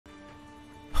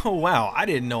Oh wow, I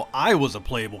didn't know I was a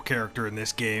playable character in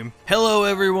this game. Hello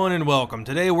everyone and welcome.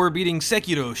 Today we're beating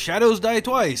Sekiro Shadows Die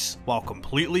Twice, while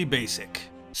completely basic.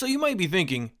 So you might be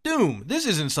thinking, Doom, this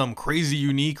isn't some crazy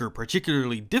unique or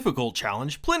particularly difficult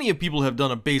challenge. Plenty of people have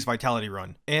done a base vitality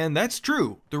run. And that's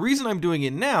true. The reason I'm doing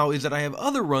it now is that I have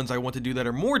other runs I want to do that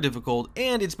are more difficult,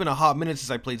 and it's been a hot minute since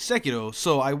I played Sekiro,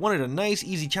 so I wanted a nice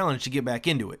easy challenge to get back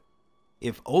into it.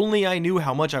 If only I knew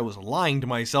how much I was lying to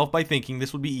myself by thinking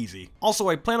this would be easy. Also,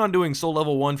 I plan on doing Soul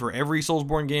Level 1 for every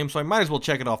Soulsborne game, so I might as well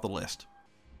check it off the list.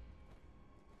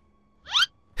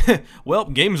 Well,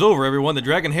 game's over everyone, the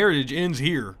Dragon Heritage ends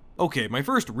here. Okay, my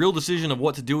first real decision of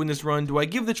what to do in this run, do I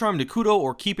give the charm to Kudo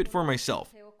or keep it for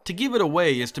myself? To give it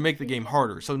away is to make the game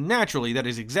harder, so naturally that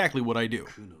is exactly what I do.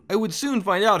 I would soon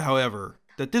find out, however,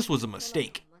 that this was a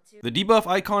mistake. The debuff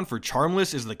icon for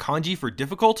charmless is the kanji for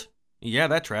difficult? Yeah,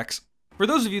 that tracks. For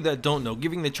those of you that don't know,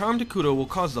 giving the charm to Kudo will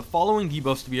cause the following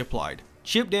debuffs to be applied.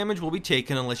 Chip damage will be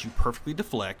taken unless you perfectly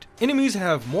deflect, enemies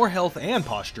have more health and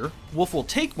posture, Wolf will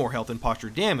take more health and posture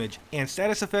damage, and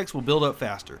status effects will build up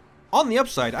faster. On the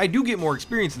upside, I do get more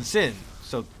experience in Sin,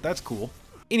 so that's cool.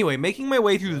 Anyway, making my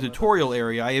way through the tutorial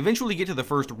area, I eventually get to the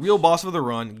first real boss of the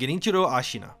run, Genichiro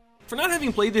Ashina. For not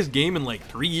having played this game in like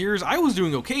 3 years, I was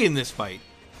doing okay in this fight.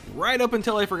 Right up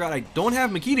until I forgot I don't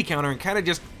have Makita counter and kinda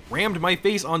just rammed my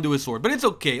face onto his sword, but it's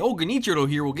okay, old Genichiro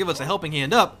here will give us a helping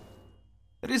hand up.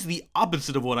 That is the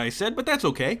opposite of what I said, but that's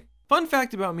okay. Fun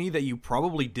fact about me that you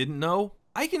probably didn't know,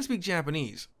 I can speak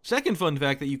Japanese. Second fun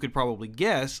fact that you could probably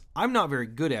guess, I'm not very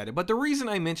good at it, but the reason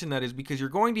I mention that is because you're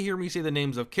going to hear me say the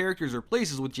names of characters or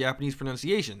places with Japanese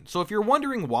pronunciation, so if you're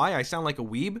wondering why I sound like a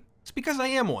weeb, it's because I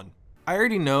am one. I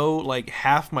already know like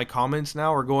half my comments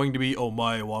now are going to be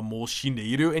omae wa mou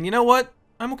shindeiru, and you know what?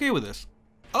 I'm okay with this.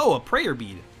 Oh, a prayer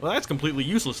bead. Well, that's completely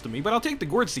useless to me, but I'll take the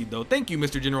gourd seed though. Thank you,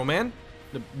 Mr. General Man.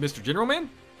 Mr. General Man?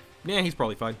 Yeah, he's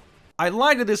probably fine. I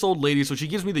lied to this old lady so she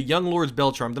gives me the Young Lord's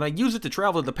Bell Charm, then I use it to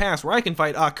travel to the past where I can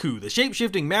fight Aku, the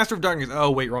shape-shifting Master of Darkness. Oh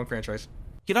wait, wrong franchise.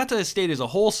 Hirata Estate is a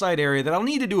whole side area that I'll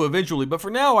need to do eventually, but for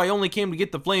now I only came to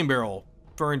get the flame barrel.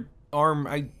 For an arm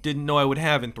I didn't know I would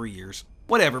have in 3 years.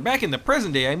 Whatever, back in the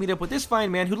present day I meet up with this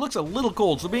fine man who looks a little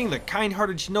cold, so being the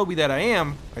kind-hearted shinobi that I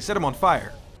am, I set him on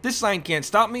fire. This sign can't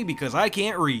stop me because I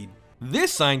can't read.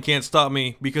 This sign can't stop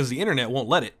me because the internet won't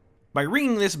let it. By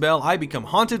ringing this bell, I become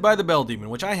haunted by the Bell Demon,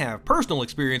 which I have personal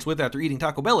experience with after eating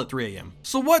Taco Bell at 3 AM.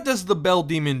 So what does the Bell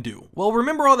Demon do? Well,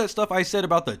 remember all that stuff I said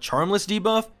about the charmless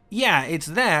debuff? Yeah, it's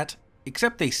that,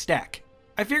 except they stack.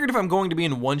 I figured if I'm going to be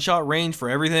in one-shot range for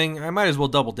everything, I might as well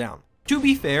double down. To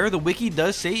be fair, the wiki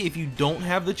does say if you don't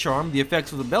have the charm, the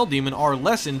effects of the Bell Demon are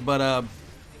lessened, but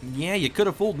yeah, you could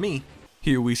have fooled me.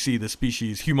 Here we see the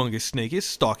species humongous snake is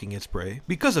stalking its prey.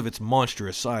 Because of its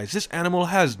monstrous size, this animal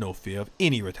has no fear of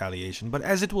any retaliation, but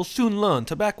as it will soon learn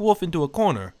to back Wolf into a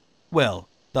corner, well,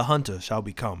 the hunter shall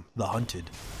become the hunted.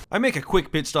 I make a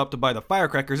quick pit stop to buy the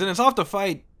firecrackers, and it's off to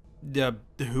fight...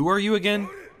 who are you again?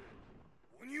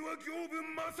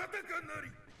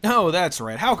 Oh, that's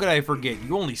right, how could I forget?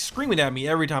 You only scream it at me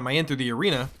every time I enter the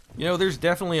arena. You know, there's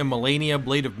definitely a Melania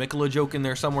Blade of Mikola joke in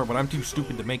there somewhere, but I'm too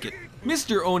stupid to make it.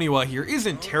 Mr. Oniwa here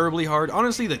isn't terribly hard.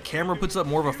 Honestly, the camera puts up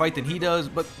more of a fight than he does,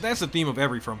 but that's the theme of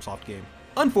every FromSoft game.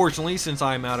 Unfortunately, since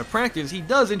I'm out of practice, he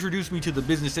does introduce me to the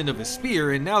business end of his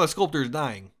spear, and now the sculptor is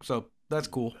dying, so that's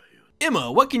cool.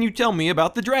 Emma, what can you tell me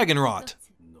about the Dragon Rot?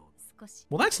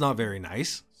 Well, that's not very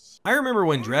nice. I remember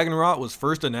when Dragon Rot was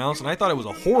first announced and I thought it was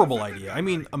a horrible idea. I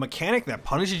mean, a mechanic that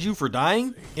punishes you for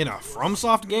dying? In a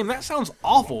FromSoft game? That sounds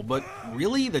awful, but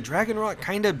really? The Dragon Rot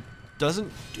kinda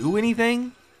doesn't do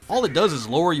anything? All it does is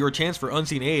lower your chance for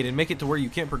unseen aid and make it to where you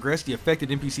can't progress the affected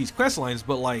NPC's questlines,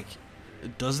 but like,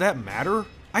 does that matter?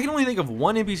 I can only think of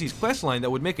one NPC's questline that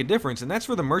would make a difference, and that's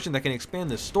for the merchant that can expand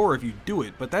the store if you do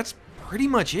it, but that's pretty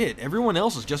much it. Everyone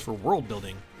else is just for world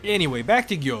building. Anyway, back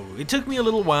to Gyoru. It took me a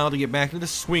little while to get back into the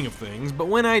swing of things, but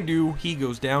when I do, he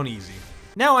goes down easy.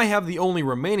 Now I have the only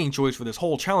remaining choice for this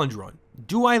whole challenge run.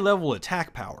 Do I level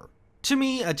attack power? To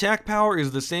me, attack power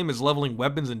is the same as leveling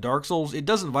weapons in Dark Souls. It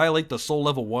doesn't violate the Soul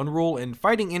Level 1 rule, and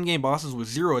fighting in-game bosses with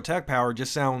 0 attack power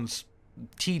just sounds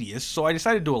tedious, so I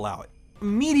decided to allow it.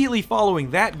 Immediately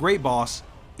following that great boss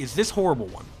is this horrible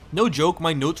one. No joke,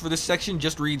 my notes for this section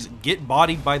just reads, "Get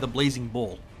bodied by the blazing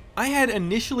bull." I had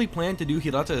initially planned to do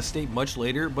Hirata Estate much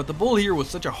later, but the bull here was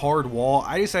such a hard wall,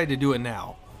 I decided to do it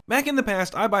now. Back in the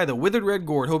past, I buy the Withered Red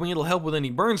Gourd hoping it'll help with any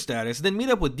burn status, then meet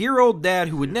up with dear old dad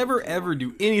who would never ever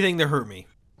do anything to hurt me.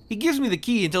 He gives me the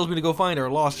key and tells me to go find our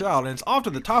lost child, and it's off to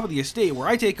the top of the estate where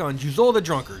I take on Juzol the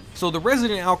Drunkard. So the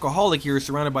resident alcoholic here is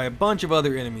surrounded by a bunch of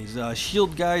other enemies,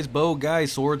 shield guys, bow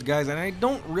guys, swords guys, and I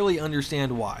don't really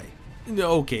understand why.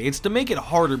 Okay, it's to make it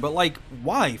harder, but like,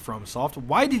 why, FromSoft?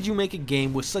 Why did you make a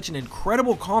game with such an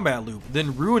incredible combat loop,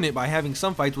 then ruin it by having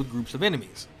some fights with groups of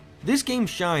enemies? This game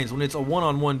shines when it's a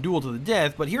one-on-one duel to the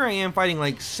death, but here I am fighting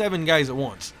like 7 guys at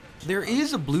once. There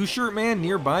is a blue shirt man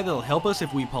nearby that'll help us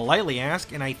if we politely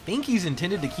ask, and I think he's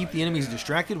intended to keep the enemies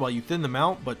distracted while you thin them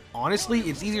out, but honestly,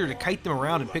 it's easier to kite them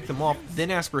around and pick them off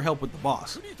than ask for help with the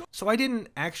boss. So I didn't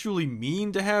actually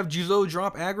mean to have Juzo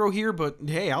drop aggro here, but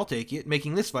hey, I'll take it,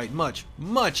 making this fight much,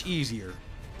 much easier.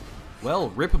 Well,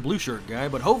 rip a blue shirt guy,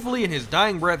 but hopefully in his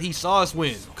dying breath he saw us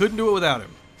win. Couldn't do it without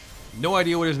him. No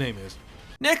idea what his name is.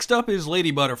 Next up is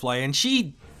Lady Butterfly, and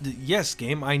she... Yes,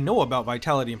 game, I know about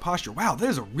vitality and posture. Wow, that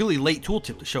is a really late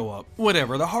tooltip to show up.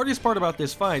 Whatever, the hardest part about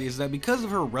this fight is that because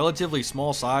of her relatively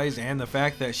small size and the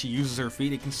fact that she uses her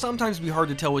feet, it can sometimes be hard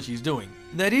to tell what she's doing.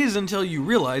 That is until you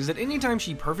realize that anytime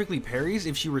she perfectly parries,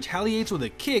 if she retaliates with a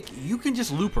kick, you can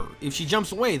just loop her. If she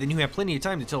jumps away, then you have plenty of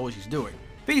time to tell what she's doing.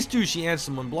 Phase 2, she adds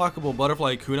some unblockable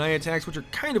butterfly kunai attacks, which are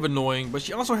kind of annoying, but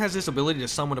she also has this ability to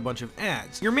summon a bunch of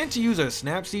adds. You're meant to use a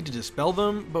snap seed to dispel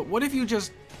them, but what if you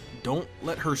just don't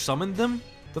let her summon them?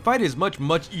 The fight is much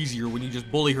easier when you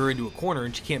just bully her into a corner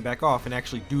and she can't back off and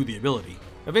actually do the ability.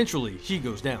 Eventually, she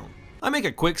goes down. I make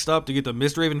a quick stop to get the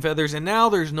Mistraven feathers, and now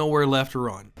there's nowhere left to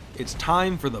run. It's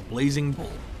time for the Blazing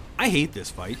Bull. I hate this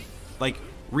fight. Like,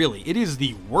 really, it is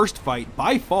the worst fight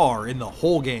by far in the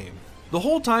whole game. The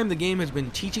whole time the game has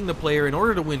been teaching the player in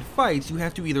order to win fights, you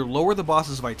have to either lower the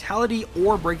boss's vitality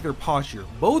or break their posture,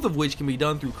 both of which can be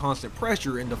done through constant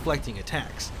pressure and deflecting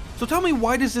attacks. So tell me,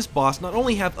 why does this boss not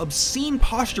only have obscene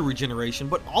posture regeneration,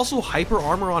 but also hyper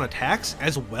armor on attacks,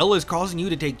 as well as causing you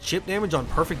to take chip damage on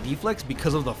perfect deflects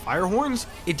because of the fire horns?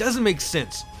 It doesn't make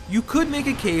sense. You could make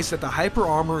a case that the hyper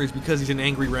armor is because he's an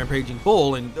angry rampaging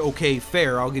bull, and okay,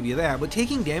 fair, I'll give you that, but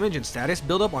taking damage and status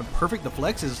buildup on perfect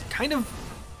deflects is kind of,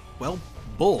 well,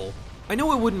 bull. I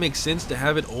know it wouldn't make sense to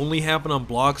have it only happen on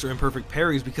blocks or imperfect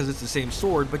parries because it's the same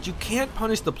sword, but you can't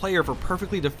punish the player for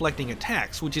perfectly deflecting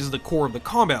attacks, which is the core of the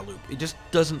combat loop. It just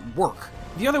doesn't work.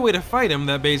 The other way to fight him,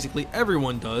 that basically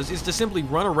everyone does, is to simply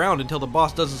run around until the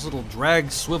boss does this little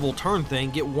drag, swivel, turn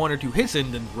thing, get 1 or 2 hits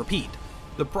in, and repeat.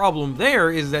 The problem there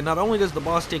is that not only does the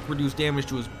boss take reduced damage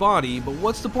to his body, but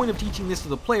what's the point of teaching this to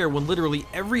the player when literally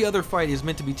every other fight is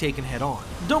meant to be taken head on?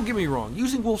 Don't get me wrong,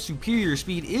 using Wolf's superior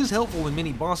speed is helpful in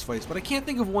many boss fights, but I can't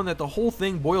think of one that the whole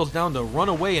thing boils down to run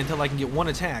away until I can get 1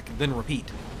 attack, then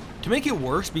repeat. To make it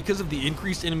worse, because of the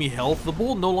increased enemy health, the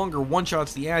bull no longer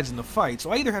one-shots the adds in the fight, so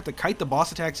I either have to kite the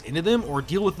boss attacks into them or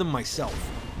deal with them myself.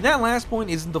 That last point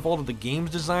isn't the fault of the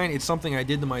game's design, it's something I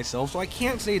did to myself, so I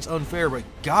can't say it's unfair, but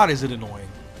god is it annoying.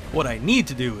 What I need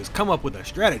to do is come up with a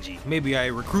strategy. Maybe I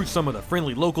recruit some of the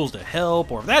friendly locals to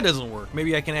help, or if that doesn't work,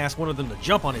 maybe I can ask one of them to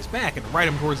jump on his back and ride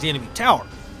him towards the enemy tower.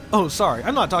 Oh sorry,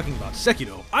 I'm not talking about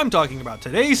Sekiro, I'm talking about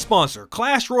today's sponsor,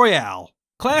 Clash Royale.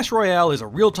 Clash Royale is a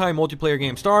real-time multiplayer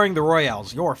game starring the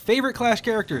Royales, your favorite Clash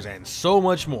characters, and so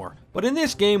much more. But in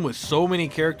this game with so many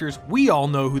characters, we all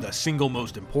know who the single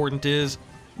most important is.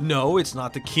 No, it's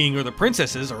not the king or the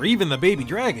princesses, or even the baby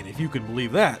dragon, if you can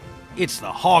believe that. It's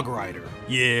the Hog Rider.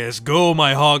 Yes, go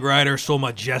my Hog Rider, so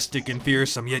majestic and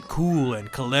fearsome, yet cool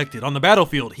and collected. On the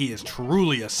battlefield, he is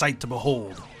truly a sight to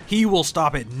behold. He will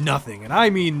stop at nothing, and I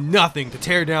mean nothing, to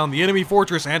tear down the enemy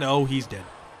fortress, and oh, he's dead.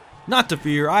 Not to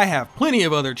fear, I have plenty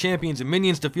of other champions and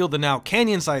minions to fill the now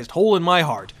canyon-sized hole in my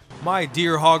heart. My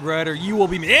dear Hog Rider, you will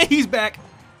be he's back!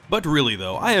 But really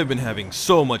though, I have been having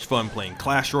so much fun playing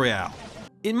Clash Royale.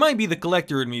 It might be the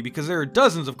collector in me because there are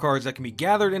dozens of cards that can be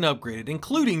gathered and upgraded,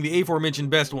 including the aforementioned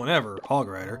best one ever, Hog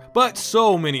Rider, but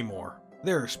so many more.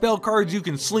 There are spell cards you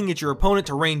can sling at your opponent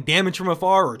to rain damage from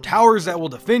afar, or towers that will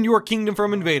defend your kingdom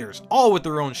from invaders, all with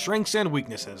their own strengths and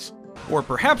weaknesses. Or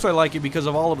perhaps I like it because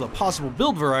of all of the possible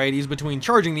build varieties between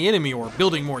charging the enemy or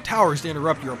building more towers to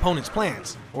interrupt your opponent's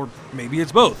plans. Or maybe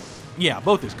it's both. Yeah,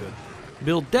 both is good.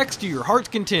 Build decks to your heart's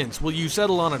content. Will you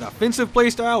settle on an offensive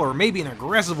playstyle or maybe an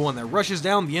aggressive one that rushes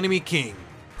down the enemy king?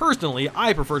 Personally,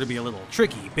 I prefer to be a little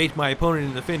tricky, bait my opponent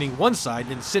in defending one side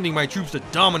and sending my troops to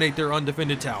dominate their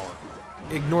undefended tower.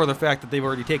 Ignore the fact that they've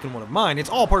already taken one of mine, it's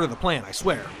all part of the plan, I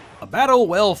swear. A battle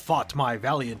well fought, my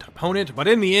valiant opponent, but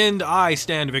in the end, I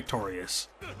stand victorious.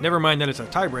 Never mind that it's a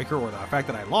tiebreaker or the fact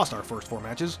that I lost our first 4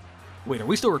 matches. Wait, are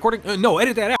we still recording? No,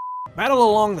 edit that out. Battle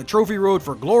along the trophy road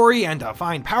for glory and to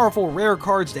find powerful rare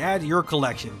cards to add to your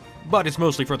collection. But it's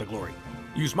mostly for the glory.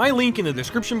 Use my link in the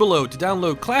description below to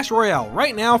download Clash Royale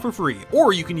right now for free,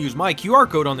 or you can use my QR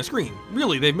code on the screen.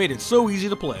 Really, they've made it so easy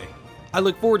to play. I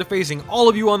look forward to facing all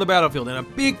of you on the battlefield, and a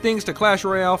big thanks to Clash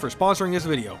Royale for sponsoring this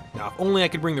video. Now, if only I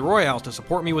could bring the Royales to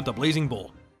support me with the Blazing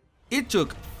Bull. It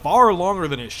took far longer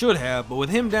than it should have, but with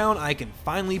him down, I can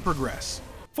finally progress.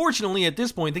 Fortunately, at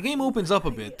this point, the game opens up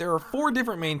a bit. There are 4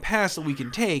 different main paths that we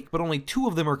can take, but only 2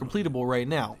 of them are completable right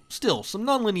now. Still, some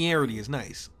non-linearity is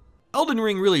nice. Elden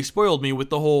Ring really spoiled me with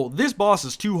the whole, this boss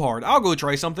is too hard, I'll go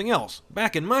try something else.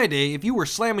 Back in my day, if you were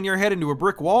slamming your head into a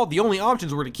brick wall, the only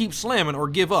options were to keep slamming or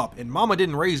give up, and mama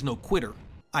didn't raise no quitter.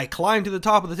 I climbed to the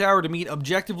top of the tower to meet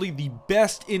objectively the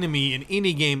best enemy in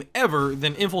any game ever,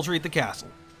 then infiltrate the castle.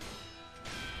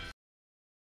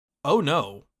 Oh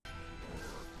no.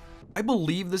 I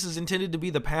believe this is intended to be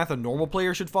the path a normal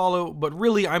player should follow, but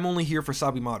really I'm only here for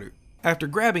Sabimaru. After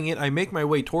grabbing it, I make my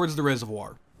way towards the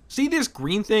reservoir. See this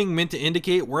green thing meant to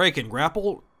indicate where I can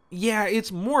grapple? Yeah,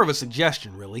 it's more of a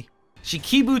suggestion really.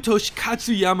 Shikibu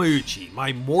Toshikatsu Yamauchi,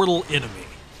 my mortal enemy.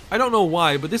 I don't know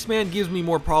why, but this man gives me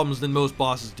more problems than most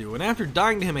bosses do, and after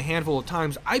dying to him a handful of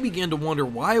times, I began to wonder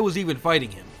why I was even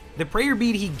fighting him. The prayer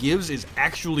bead he gives is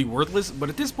actually worthless, but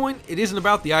at this point, it isn't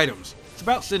about the items. It's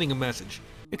about sending a message.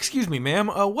 Excuse me, ma'am,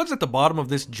 what's at the bottom of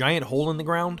this giant hole in the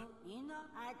ground?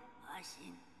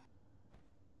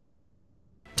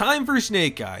 Time for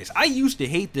Snake Eyes. I used to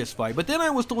hate this fight, but then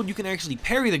I was told you can actually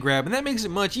parry the grab, and that makes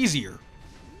it much easier.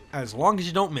 As long as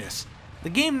you don't miss. The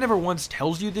game never once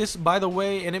tells you this, by the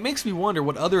way, and it makes me wonder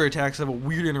what other attacks have a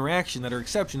weird interaction that are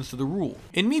exceptions to the rule.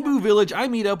 In Mibu Village, I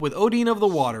meet up with Odin of the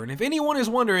Water, and if anyone is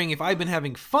wondering if I've been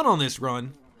having fun on this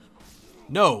run,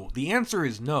 no, the answer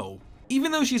is no.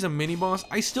 Even though she's a mini-boss,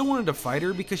 I still wanted to fight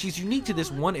her because she's unique to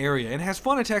this one area and has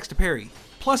fun attacks to parry.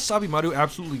 Plus, Sabimaru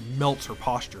absolutely melts her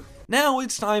posture. Now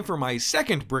it's time for my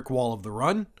second brick wall of the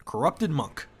run, Corrupted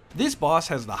Monk. This boss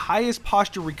has the highest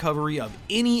posture recovery of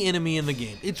any enemy in the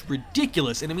game. It's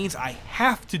ridiculous, and it means I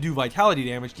have to do vitality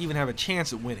damage to even have a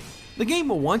chance at winning. The game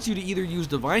wants you to either use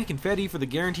Divine Confetti for the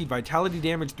guaranteed vitality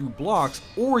damage through blocks,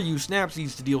 or use Snap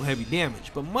Seeds to deal heavy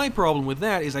damage, but my problem with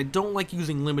that is I don't like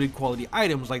using limited quality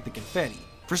items like the Confetti.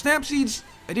 For Snap Seeds,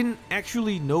 I didn't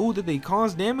actually know that they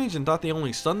cause damage and thought they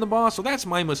only stun the boss, so that's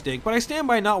my mistake, but I stand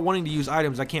by not wanting to use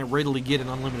items I can't readily get an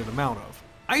unlimited amount of.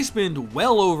 I spend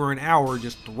well over an hour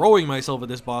just throwing myself at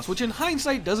this boss, which in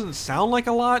hindsight doesn't sound like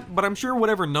a lot, but I'm sure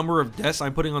whatever number of deaths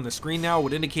I'm putting on the screen now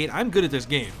would indicate I'm good at this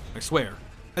game, I swear.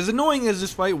 As annoying as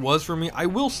this fight was for me, I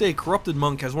will say Corrupted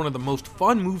Monk has one of the most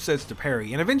fun movesets to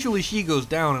parry, and eventually she goes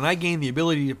down and I gain the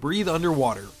ability to breathe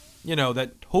underwater. You know,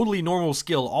 that totally normal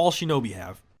skill all shinobi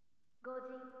have.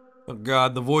 Oh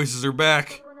god, the voices are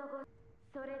back.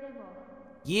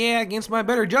 Yeah, against my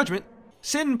better judgment.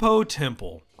 Senpo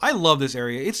Temple. I love this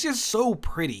area, it's just so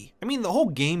pretty. I mean, the whole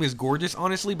game is gorgeous,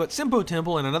 honestly, but Senpo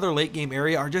Temple and another late game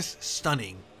area are just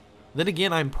stunning. Then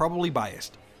again, I'm probably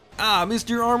biased. Ah,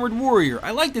 Mr. Armored Warrior.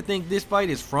 I like to think this fight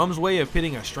is From's way of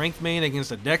pitting a strength main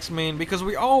against a dex main because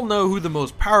we all know who the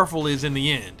most powerful is in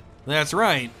the end. That's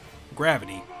right,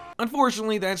 gravity.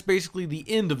 Unfortunately, that's basically the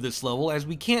end of this level, as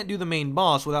we can't do the main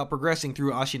boss without progressing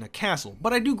through Ashina Castle,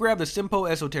 but I do grab the Senpo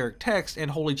Esoteric Text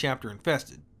and Holy Chapter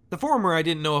Infested. The former I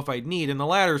didn't know if I'd need, and the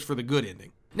latter's for the good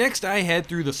ending. Next, I head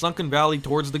through the Sunken Valley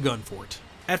towards the gun fort.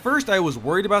 At first, I was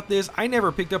worried about this. I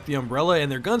never picked up the umbrella, and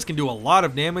their guns can do a lot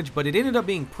of damage, but it ended up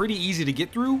being pretty easy to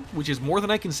get through, which is more than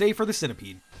I can say for the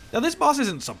Centipede. Now, this boss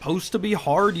isn't supposed to be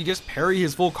hard. You just parry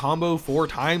his full combo 4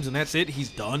 times, and that's it, he's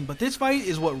done. But this fight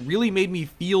is what really made me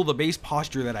feel the base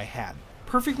posture that I had.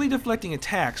 Perfectly deflecting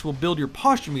attacks will build your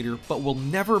posture meter, but will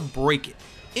never break it.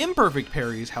 Imperfect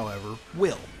parries, however,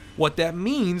 will. What that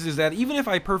means is that even if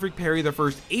I perfect parry the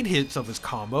first 8 hits of his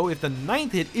combo, if the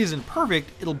 9th hit isn't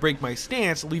perfect, it'll break my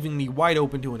stance, leaving me wide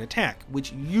open to an attack,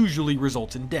 which usually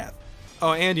results in death.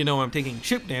 Oh, and you know I'm taking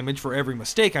chip damage for every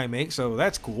mistake I make, so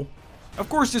that's cool. Of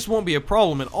course, this won't be a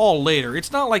problem at all later.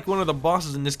 It's not like one of the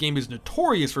bosses in this game is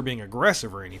notorious for being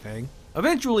aggressive or anything.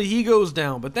 Eventually, he goes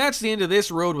down, but that's the end of this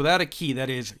road without a key that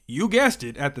is, you guessed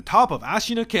it, at the top of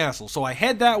Ashina Castle, so I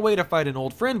head that way to fight an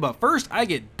old friend, but first I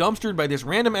get dumpstered by this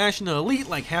random Ashina elite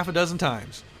like half a dozen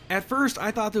times. At first,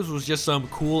 I thought this was just some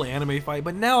cool anime fight,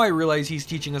 but now I realize he's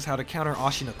teaching us how to counter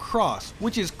Ashina Cross,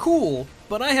 which is cool,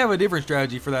 but I have a different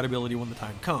strategy for that ability when the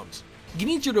time comes.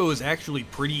 Genichiro is actually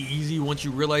pretty easy once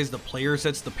you realize the player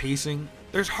sets the pacing.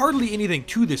 There's hardly anything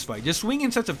to this fight, just swing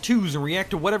in sets of 2s and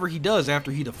react to whatever he does after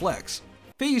he deflects.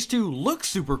 Phase 2 looks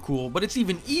super cool, but it's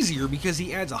even easier because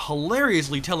he adds a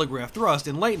hilariously telegraphed thrust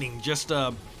and lightning, just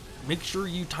make sure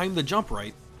you time the jump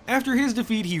right. After his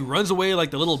defeat, he runs away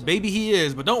like the little baby he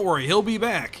is, but don't worry, he'll be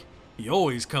back. He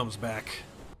always comes back.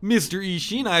 Mr.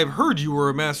 Ishin, I've heard you were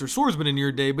a master swordsman in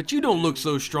your day, but you don't look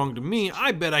so strong to me.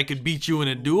 I bet I could beat you in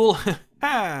a duel.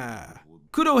 Ha!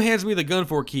 Kudo hands me the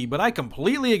gunfort key, but I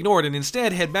completely ignore it and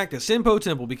instead head back to Senpo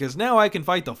Temple because now I can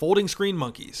fight the folding screen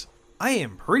monkeys. I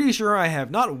am pretty sure I have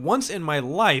not once in my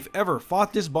life ever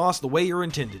fought this boss the way you're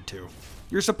intended to.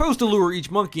 You're supposed to lure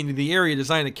each monkey into the area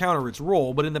designed to counter its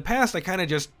role, but in the past I kinda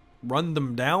just run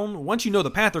them down. Once you know the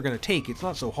path they're gonna take, it's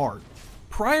not so hard.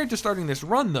 Prior to starting this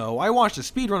run though, I watched a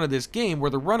speedrun of this game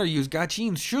where the runner used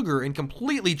Gachin's sugar and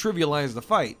completely trivialized the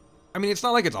fight. I mean, it's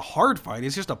not like it's a hard fight,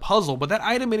 it's just a puzzle, but that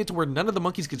item made it to where none of the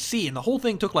monkeys could see, and the whole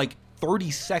thing took like 30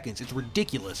 seconds. It's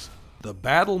ridiculous. The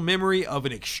battle memory of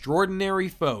an extraordinary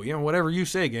foe. Yeah, whatever you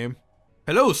say, game.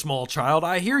 Hello, small child.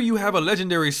 I hear you have a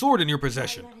legendary sword in your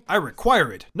possession. I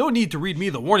require it. No need to read me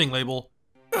the warning label.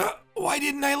 Why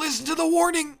didn't I listen to the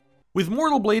warning? With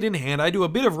Mortal Blade in hand, I do a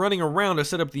bit of running around to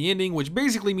set up the ending, which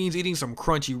basically means eating some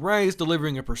crunchy rice,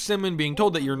 delivering a persimmon, being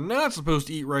told that you're not supposed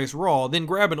to eat rice raw, then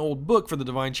grab an old book for the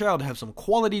Divine Child to have some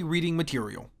quality reading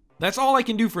material. That's all I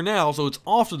can do for now, so it's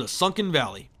off to the Sunken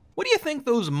Valley. What do you think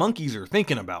those monkeys are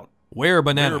thinking about? Where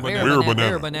banana?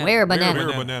 Where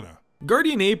banana?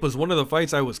 Guardian Ape was one of the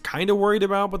fights I was kinda worried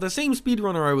about, but the same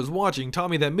speedrunner I was watching taught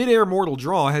me that mid-air Mortal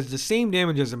Draw has the same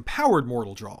damage as empowered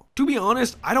Mortal Draw. To be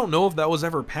honest, I don't know if that was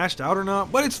ever patched out or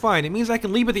not, but it's fine. It means I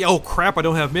can leap at the— oh crap, I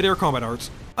don't have mid-air combat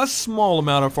arts. A small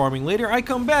amount of farming later, I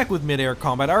come back with mid-air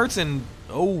combat arts and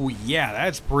oh yeah,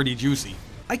 that's pretty juicy.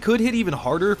 I could hit even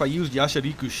harder if I used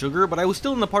Yashiriku's sugar, but I was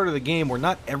still in the part of the game where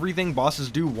not everything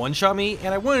bosses do one-shot me,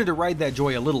 and I wanted to ride that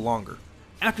joy a little longer.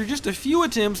 After just a few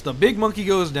attempts, the big monkey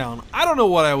goes down. I don't know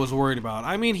what I was worried about.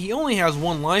 I mean, he only has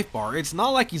one life bar. It's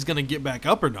not like he's gonna get back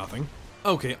up or nothing.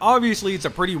 Okay, obviously it's a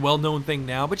pretty well-known thing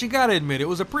now, but you gotta admit it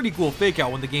was a pretty cool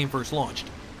fake-out when the game first launched.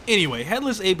 Anyway,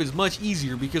 Headless Ape is much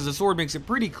easier because the sword makes it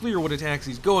pretty clear what attacks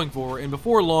he's going for, and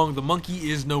before long, the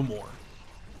monkey is no more.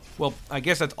 Well, I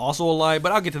guess that's also a lie,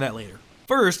 but I'll get to that later.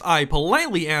 First, I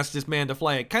politely asked this man to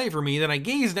fly a kite for me, then I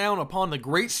gazed down upon the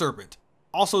Great Serpent.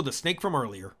 Also the snake from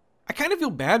earlier. I kind of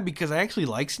feel bad because I actually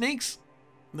like snakes.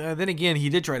 Then again, he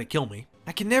did try to kill me.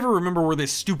 I can never remember where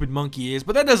this stupid monkey is,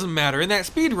 but that doesn't matter. In that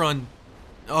speedrun...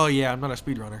 oh yeah, I'm not a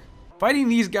speedrunner. Fighting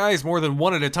these guys more than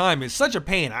one at a time is such a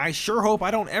pain. I sure hope I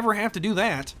don't ever have to do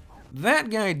that. That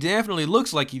guy definitely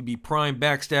looks like he'd be prime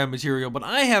backstab material, but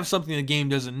I have something the game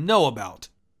doesn't know about.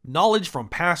 Knowledge from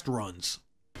past runs.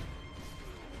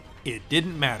 It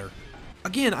didn't matter.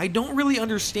 Again, I don't really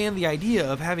understand the idea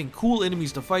of having cool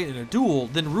enemies to fight in a duel,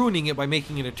 then ruining it by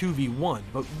making it a 2v1,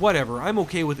 but whatever, I'm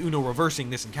okay with Uno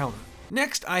reversing this encounter.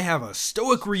 Next, I have a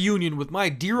stoic reunion with my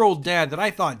dear old dad that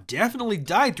I thought definitely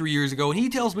died 3 years ago, and he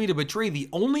tells me to betray the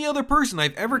only other person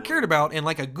I've ever cared about, and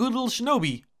like a good little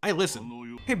shinobi, I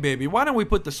listen. Hey baby, why don't we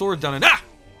put the swords down and— ah!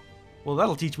 Well,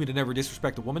 that'll teach me to never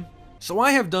disrespect a woman. So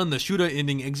I have done the Shurrraaaa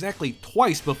ending exactly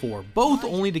twice before, both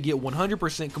only to get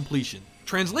 100% completion.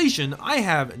 Translation, I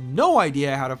have no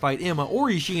idea how to fight Emma or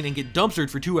Ishin and get dumpstered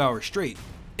for 2 hours straight.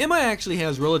 Emma actually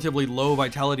has relatively low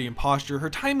vitality and posture, her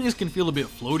timings can feel a bit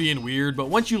floaty and weird, but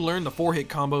once you learn the 4-hit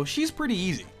combo, she's pretty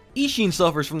easy. Ishin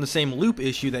suffers from the same loop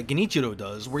issue that Genichiro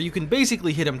does, where you can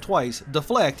basically hit him twice,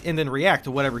 deflect, and then react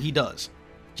to whatever he does.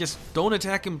 Just don't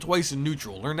attack him twice in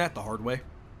neutral, learn that the hard way.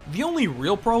 The only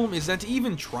real problem is that to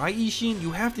even try Ishin,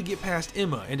 you have to get past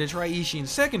Emma, and to try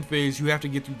Ishin's second phase, you have to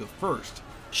get through the first.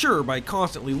 Sure, by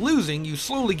constantly losing, you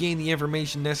slowly gain the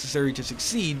information necessary to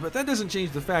succeed, but that doesn't change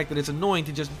the fact that it's annoying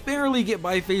to just barely get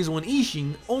by phase 1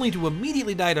 Ishin, only to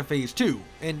immediately die to phase 2.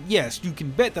 And yes, you can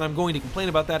bet that I'm going to complain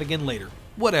about that again later.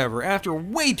 Whatever, after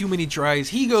way too many tries,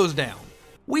 he goes down.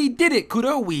 We did it,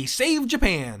 Kudo, we saved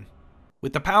Japan!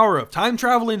 With the power of time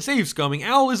travel and save scumming,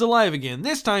 Owl is alive again.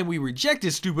 This time we reject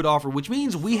his stupid offer, which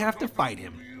means we have to fight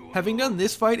him. Having done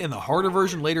this fight and the harder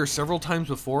version later several times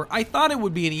before, I thought it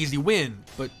would be an easy win,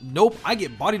 but nope, I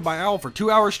get bodied by Owl for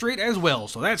 2 hours straight as well,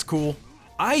 so that's cool.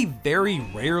 I very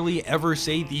rarely ever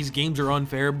say these games are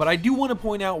unfair, but I do want to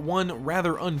point out one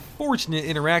rather unfortunate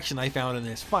interaction I found in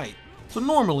this fight. So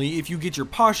normally, if you get your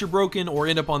posture broken or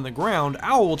end up on the ground,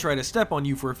 Owl will try to step on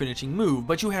you for a finishing move,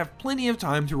 but you have plenty of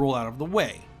time to roll out of the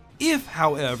way. If,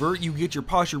 however, you get your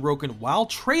posture broken while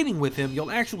trading with him,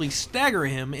 you'll actually stagger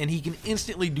him and he can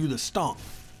instantly do the stomp.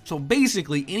 So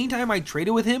basically, anytime I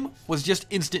traded with him was just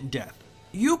instant death.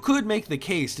 You could make the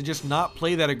case to just not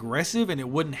play that aggressive and it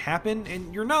wouldn't happen,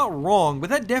 and you're not wrong, but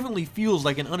that definitely feels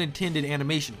like an unintended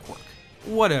animation quirk.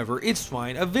 Whatever, it's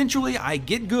fine. Eventually, I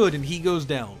get good and he goes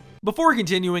down. Before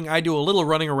continuing, I do a little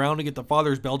running around to get the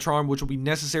Father's Bell Charm, which will be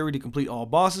necessary to complete all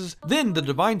bosses. Then the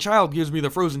Divine Child gives me the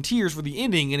Frozen Tears for the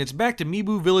ending, and it's back to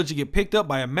Mibu Village to get picked up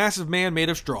by a massive man made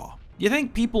of straw. You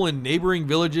think people in neighboring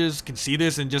villages can see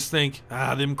this and just think,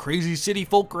 ah, them crazy city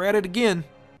folk are at it again?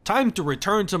 Time to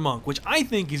return to Monk, which I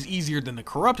think is easier than the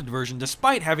corrupted version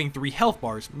despite having 3 health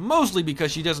bars, mostly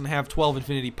because she doesn't have 12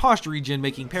 infinity posture regen,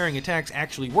 making parrying attacks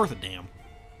actually worth a damn.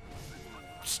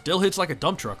 Still hits like a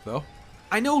dump truck though.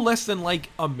 I know less than like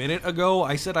a minute ago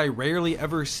I said I rarely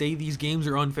ever say these games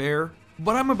are unfair,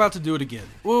 but I'm about to do it again.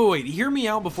 Wait, hear me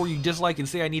out before you dislike and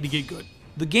say I need to get good.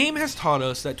 The game has taught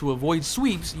us that to avoid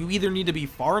sweeps, you either need to be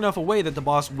far enough away that the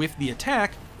boss whiffed the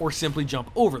attack, or simply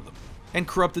jump over them. And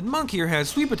Corrupted Monk here has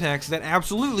sweep attacks that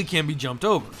absolutely can be jumped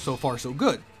over, so far so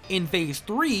good. In Phase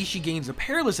 3, she gains a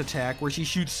Perilous attack where she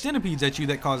shoots centipedes at you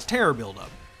that cause terror buildup.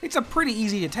 It's a pretty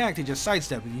easy attack to just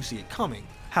sidestep if you see it coming.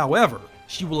 However,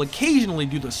 she will occasionally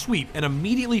do the sweep and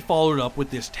immediately follow it up with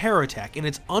this terror attack, and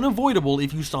it's unavoidable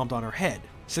if you stomped on her head.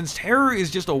 Since terror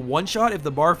is just a one-shot if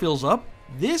the bar fills up,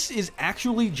 this is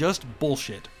actually just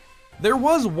bullshit. There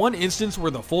was one instance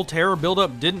where the full terror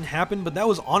buildup didn't happen, but that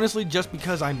was honestly just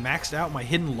because I maxed out my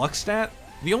hidden luck stat.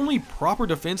 The only proper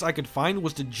defense I could find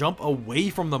was to jump away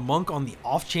from the monk on the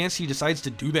off chance he decides to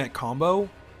do that combo,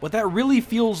 but that really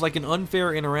feels like an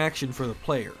unfair interaction for the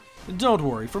player. Don't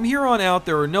worry, from here on out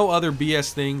there are no other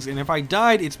BS things, and if I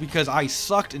died it's because I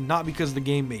sucked and not because the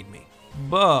game made me.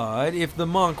 But if the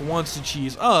monk wants to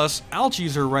cheese us, I'll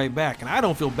cheese her right back, and I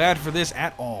don't feel bad for this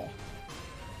at all.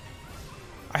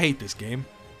 I hate this game.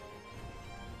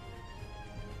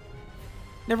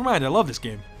 Never mind, I love this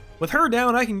game. With her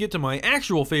down, I can get to my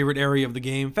actual favorite area of the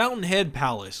game, Fountainhead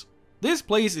Palace. This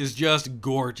place is just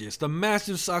gorgeous. The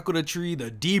massive sakura tree, the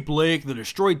deep lake, the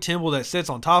destroyed temple that sits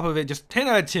on top of it, just 10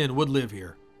 out of 10 would live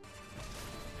here.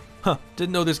 Huh,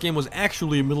 didn't know this game was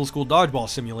actually a middle school dodgeball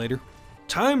simulator.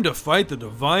 Time to fight the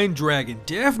Divine Dragon.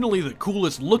 Definitely the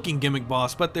coolest looking gimmick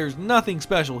boss, but there's nothing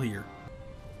special here.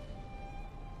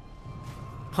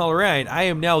 Alright, I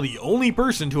am now the only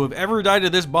person to have ever died to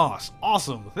this boss.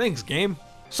 Awesome, thanks game.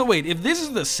 So wait, if this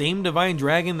is the same Divine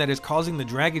Dragon that is causing the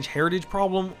Dragage Heritage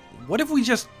problem, what if we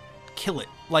just kill it?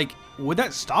 Like, would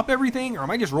that stop everything, or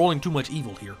am I just rolling too much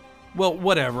evil here? Well,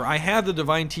 whatever, I had the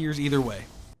Divine Tears either way.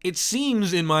 It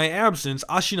seems in my absence,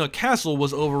 Ashina Castle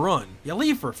was overrun. You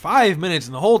leave for 5 minutes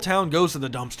and the whole town goes to the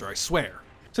dumpster, I swear.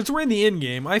 Since we're in the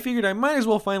endgame, I figured I might as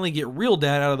well finally get real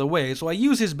dad out of the way, so I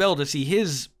use his bell to see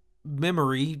his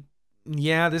memory.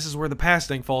 Yeah, this is where the past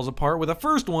thing falls apart. With the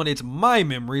first one, it's my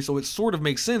memory, so it sort of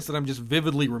makes sense that I'm just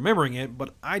vividly remembering it,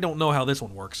 but I don't know how this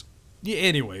one works. Yeah,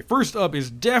 anyway, first up is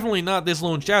definitely not this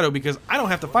Lone Shadow because I don't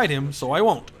have to fight him, so I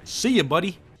won't. See ya,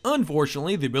 buddy.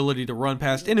 Unfortunately, the ability to run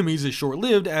past enemies is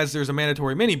short-lived as there's a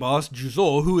mandatory mini-boss,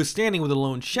 Juzo, who is standing with a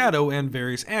Lone Shadow and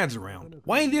various ads around.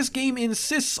 Why this game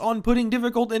insists on putting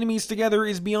difficult enemies together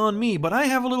is beyond me, but I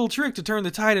have a little trick to turn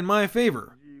the tide in my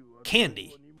favor.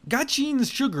 Candy. Gachin's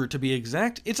sugar, to be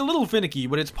exact. It's a little finicky,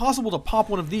 but it's possible to pop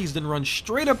one of these then run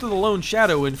straight up to the Lone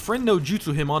Shadow and friend no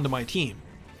jutsu him onto my team.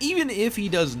 Even if he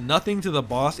does nothing to the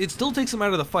boss, it still takes him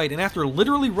out of the fight, and after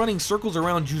literally running circles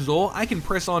around Juzo, I can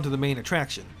press on to the main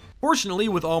attraction. Fortunately,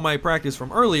 with all my practice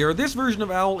from earlier, this version of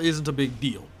Owl isn't a big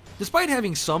deal. Despite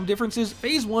having some differences,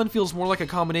 Phase 1 feels more like a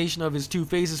combination of his two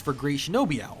phases for Great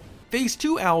Shinobi Owl. Phase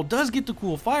 2 Owl does get the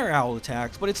cool Fire Owl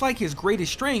attacks, but it's like his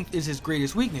greatest strength is his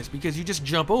greatest weakness because you just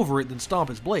jump over it then stomp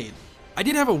his blade. I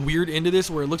did have a weird end to this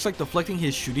where it looks like deflecting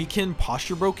his shuriken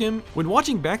posture broke him. When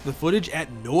watching back the footage,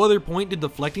 at no other point did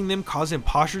deflecting them cause him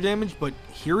posture damage, but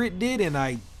here it did, and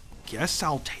I guess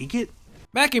I'll take it?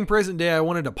 Back in present day, I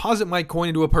wanted to deposit my coin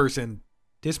into a purse, and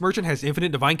this merchant has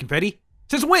infinite divine confetti?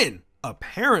 Since when?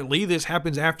 Apparently, this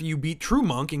happens after you beat True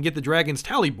Monk and get the dragon's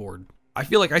tally board. I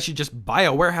feel like I should just buy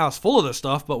a warehouse full of this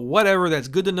stuff, but whatever, that's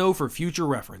good to know for future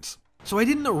reference. So I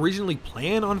didn't originally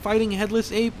plan on fighting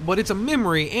Headless Ape, but it's a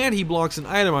memory and he blocks an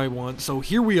item I want, so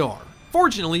here we are.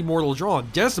 Fortunately, Mortal Draw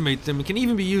decimates him and can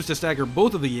even be used to stagger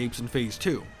both of the apes in Phase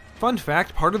 2. Fun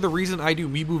fact, part of the reason I do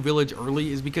Mibu Village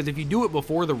early is because if you do it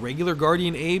before the regular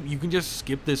Guardian Ape, you can just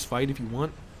skip this fight if you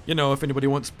want. You know, if anybody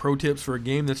wants pro tips for a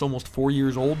game that's almost 4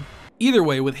 years old. Either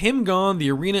way, with him gone,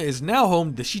 the arena is now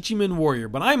home to the Shichimen Warrior,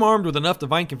 but I'm armed with enough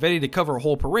Divine Confetti to cover a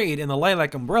whole parade and the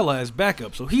Lilac Umbrella as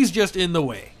backup, so he's just in the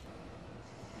way.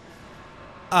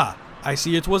 Ah, I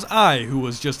see it was I who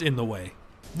was just in the way.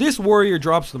 This warrior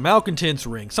drops the Malcontent's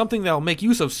Ring, something that I'll make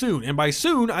use of soon, and by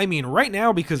soon, I mean right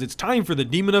now because it's time for the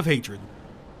Demon of Hatred.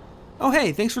 Oh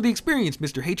hey, thanks for the experience,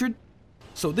 Mr. Hatred.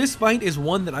 So this fight is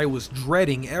one that I was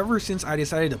dreading ever since I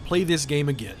decided to play this game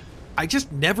again. I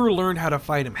just never learned how to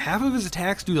fight him. Half of his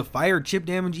attacks do the fire chip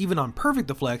damage even on perfect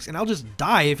deflects, and I'll just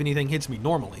die if anything hits me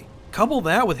normally. Couple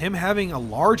that with him having a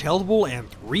large health pool and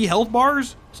 3 health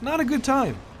bars, it's not a good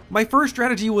time. My first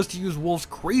strategy was to use Wolf's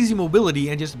crazy mobility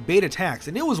and just bait attacks,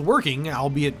 and it was working,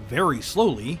 albeit very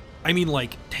slowly. I mean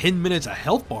like 10 minutes a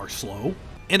health bar slow.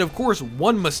 And of course,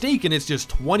 one mistake and it's just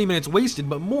 20 minutes wasted,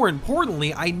 but more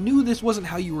importantly, I knew this wasn't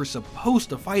how you were supposed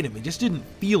to fight him, it just didn't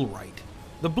feel right.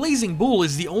 The Blazing Bull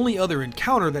is the only other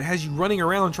encounter that has you running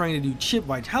around trying to do chip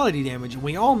vitality damage, and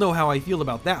we all know how I feel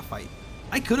about that fight.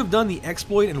 I could have done the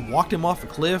exploit and walked him off a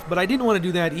cliff, but I didn't want to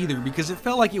do that either because it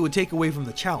felt like it would take away from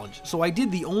the challenge, so I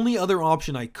did the only other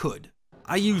option I could.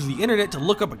 I used the internet to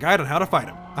look up a guide on how to fight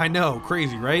him. I know,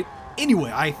 crazy, right?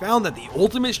 Anyway, I found that the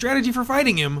ultimate strategy for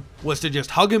fighting him was to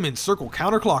just hug him and circle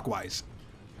counterclockwise.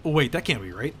 Wait, that can't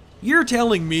be right. You're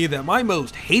telling me that my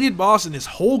most hated boss in this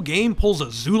whole game pulls a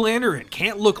Zoolander and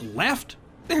can't look left?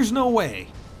 There's no way.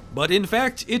 But in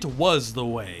fact, it was the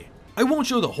way. I won't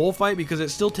show the whole fight because it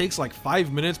still takes like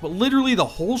 5 minutes, but literally the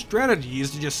whole strategy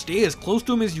is to just stay as close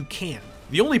to him as you can.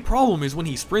 The only problem is when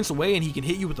he sprints away and he can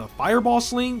hit you with a fireball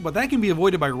sling, but that can be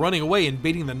avoided by running away and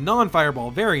baiting the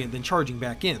non-fireball variant then charging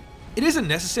back in. It isn't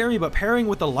necessary, but pairing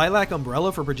with the lilac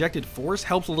umbrella for projected force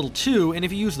helps a little too, and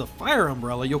if you use the fire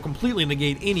umbrella, you'll completely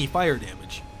negate any fire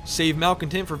damage. Save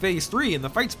Malcontent for phase 3 and the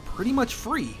fight's pretty much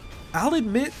free. I'll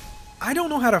admit, I don't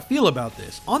know how to feel about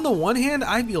this. On the one hand,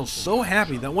 I feel so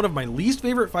happy that one of my least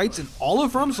favorite fights in all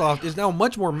of FromSoft is now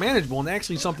much more manageable and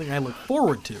actually something I look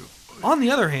forward to. On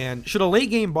the other hand, should a late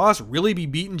game boss really be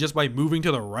beaten just by moving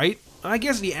to the right? I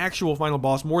guess the actual final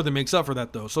boss more than makes up for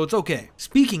that though, so it's okay.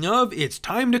 Speaking of, it's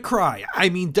time to cry. I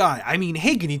mean die.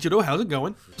 Hey Genichiro, how's it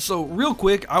going? So real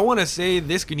quick, I want to say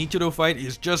this Genichiro fight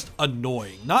is just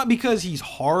annoying. Not because he's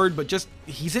hard, but just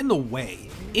he's in the way.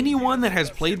 Anyone that has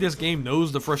played this game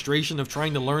knows the frustration of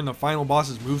trying to learn the final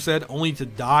boss's moveset only to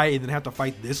die and then have to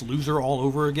fight this loser all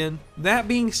over again. That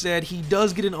being said, he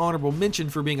does get an honorable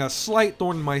mention for being a slight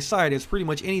thorn in my side, as pretty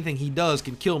much anything he does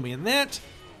can kill me, and that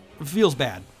feels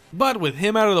bad. But with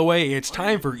him out of the way, it's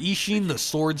time for Isshin the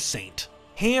Sword Saint.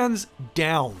 Hands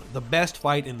down, the best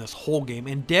fight in this whole game,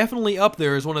 and definitely up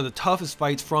there as one of the toughest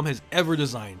fights From has ever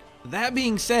designed. That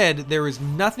being said, there is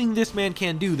nothing this man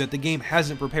can do that the game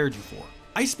hasn't prepared you for.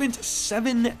 I spent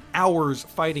 7 hours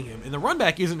fighting him, and the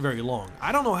runback isn't very long.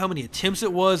 I don't know how many attempts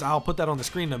it was, I'll put that on the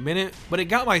screen in a minute, but it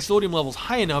got my sodium levels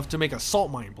high enough to make a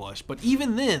salt mine blush, but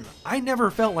even then, I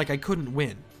never felt like I couldn't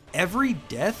win. Every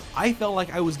death, I felt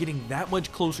like I was getting that much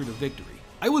closer to victory.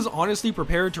 I was honestly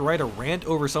prepared to write a rant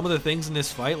over some of the things in this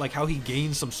fight, like how he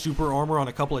gains some super armor on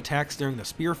a couple attacks during the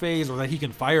spear phase, or that he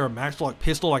can fire a max-lock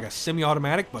pistol like a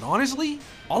semi-automatic, but honestly,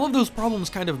 all of those problems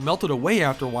kind of melted away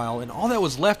after a while, and all that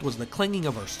was left was the clanging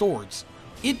of our swords.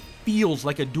 It feels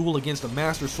like a duel against a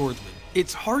master swordsman.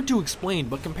 It's hard to explain,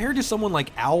 but compared to someone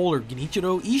like Owl or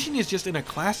Genichiro, Isshin is just in a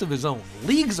class of his own,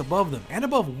 leagues above them, and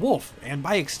above Wolf, and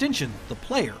by extension, the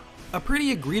player. A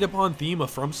pretty agreed upon theme of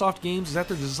FromSoft games is that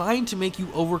they're designed to make you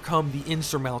overcome the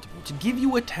insurmountable, to give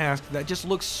you a task that just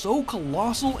looks so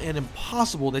colossal and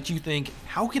impossible that you think,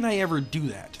 how can I ever do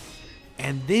that?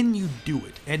 And then you do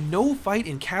it, and no fight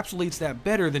encapsulates that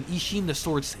better than Isshin the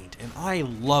Sword Saint, and I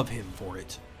love him for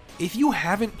it. If you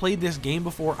haven't played this game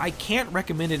before, I can't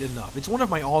recommend it enough. It's one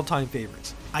of my all-time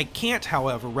favorites. I can't,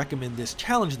 however, recommend this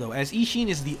challenge though, as Isshin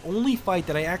is the only fight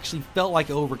that I actually felt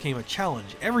like I overcame a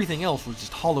challenge. Everything else was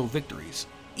just hollow victories.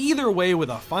 Either way,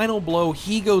 with a final blow,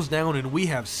 he goes down and we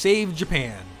have saved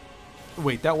Japan.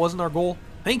 Wait, that wasn't our goal?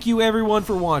 Thank you everyone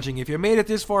for watching. If you made it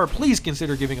this far, please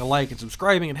consider giving a like and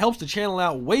subscribing. It helps the channel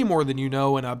out way more than you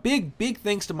know, and a big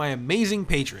thanks to my amazing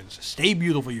patrons. Stay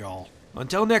beautiful, y'all.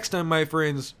 Until next time, my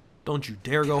friends, don't you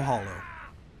dare go hollow.